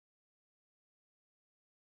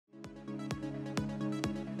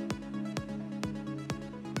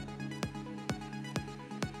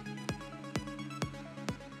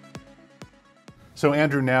So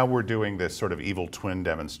Andrew, now we're doing this sort of evil twin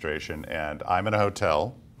demonstration, and I'm in a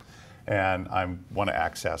hotel, and I want to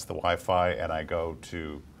access the Wi-Fi, and I go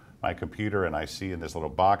to my computer, and I see in this little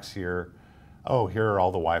box here, oh, here are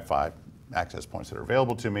all the Wi-Fi access points that are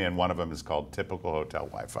available to me, and one of them is called Typical Hotel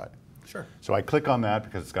Wi-Fi. Sure. So I click on that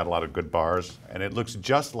because it's got a lot of good bars, and it looks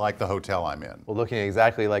just like the hotel I'm in. Well, looking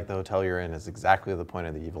exactly like the hotel you're in is exactly the point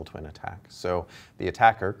of the evil twin attack. So the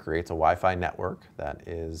attacker creates a Wi-Fi network that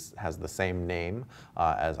has the same name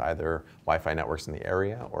as either Wi-Fi networks in the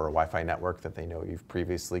area or a Wi-Fi network that they know you've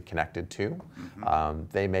previously connected to.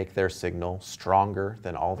 They make their signal stronger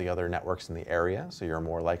than all the other networks in the area, so you're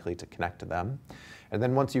more likely to connect to them. And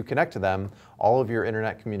then once you connect to them, all of your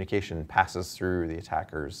internet communication passes through the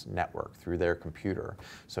attacker's network, through their computer,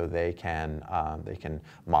 so they can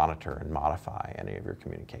monitor and modify any of your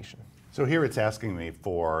communication. So here it's asking me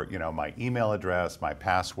for, my email address, my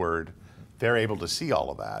password. They're able to see all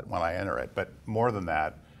of that when I enter it. But more than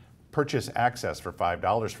that, purchase access for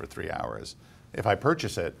 $5 for 3 hours. If I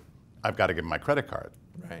purchase it, I've got to give them my credit card.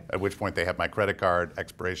 Right. At which point they have my credit card,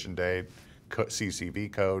 expiration date,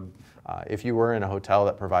 CCV code. If you were in a hotel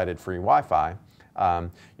that provided free Wi-Fi,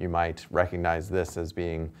 you might recognize this as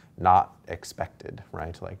being not expected,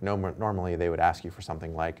 right? Like normally they would ask you for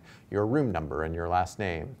something like your room number and your last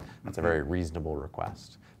name. That's a very reasonable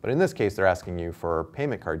request. But in this case, they're asking you for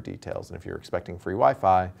payment card details, and if you're expecting free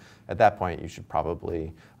Wi-Fi, at that point you should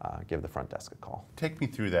probably give the front desk a call. Take me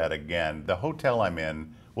through that again. The hotel I'm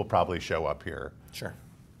in will probably show up here. Sure.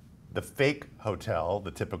 The fake hotel,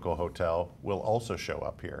 the typical hotel, will also show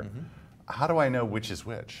up here. How do I know which is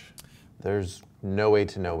which? There's no way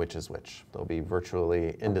to know which is which. They'll be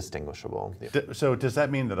virtually indistinguishable. So does that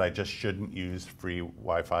mean that I just shouldn't use free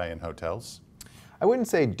Wi-Fi in hotels? I wouldn't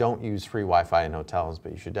say don't use free Wi-Fi in hotels,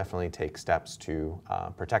 but you should definitely take steps to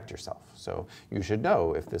protect yourself. So you should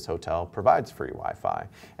know if this hotel provides free Wi-Fi,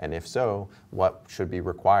 and if so, what should be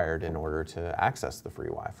required in order to access the free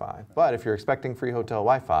Wi-Fi. But if you're expecting free hotel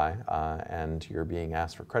Wi-Fi and you're being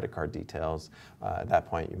asked for credit card details, at that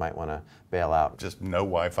point you might want to bail out. Just no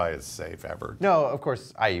Wi-Fi is safe ever? No, of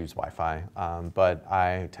course I use Wi-Fi, but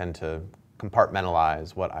I tend to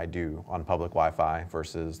compartmentalize what I do on public Wi-Fi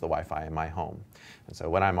versus the Wi-Fi in my home. And so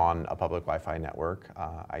when I'm on a public Wi-Fi network,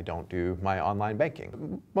 I don't do my online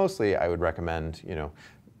banking. Mostly I would recommend,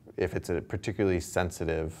 if it's a particularly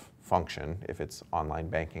sensitive function, if it's online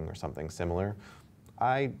banking or something similar,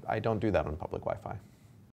 I don't do that on public Wi-Fi.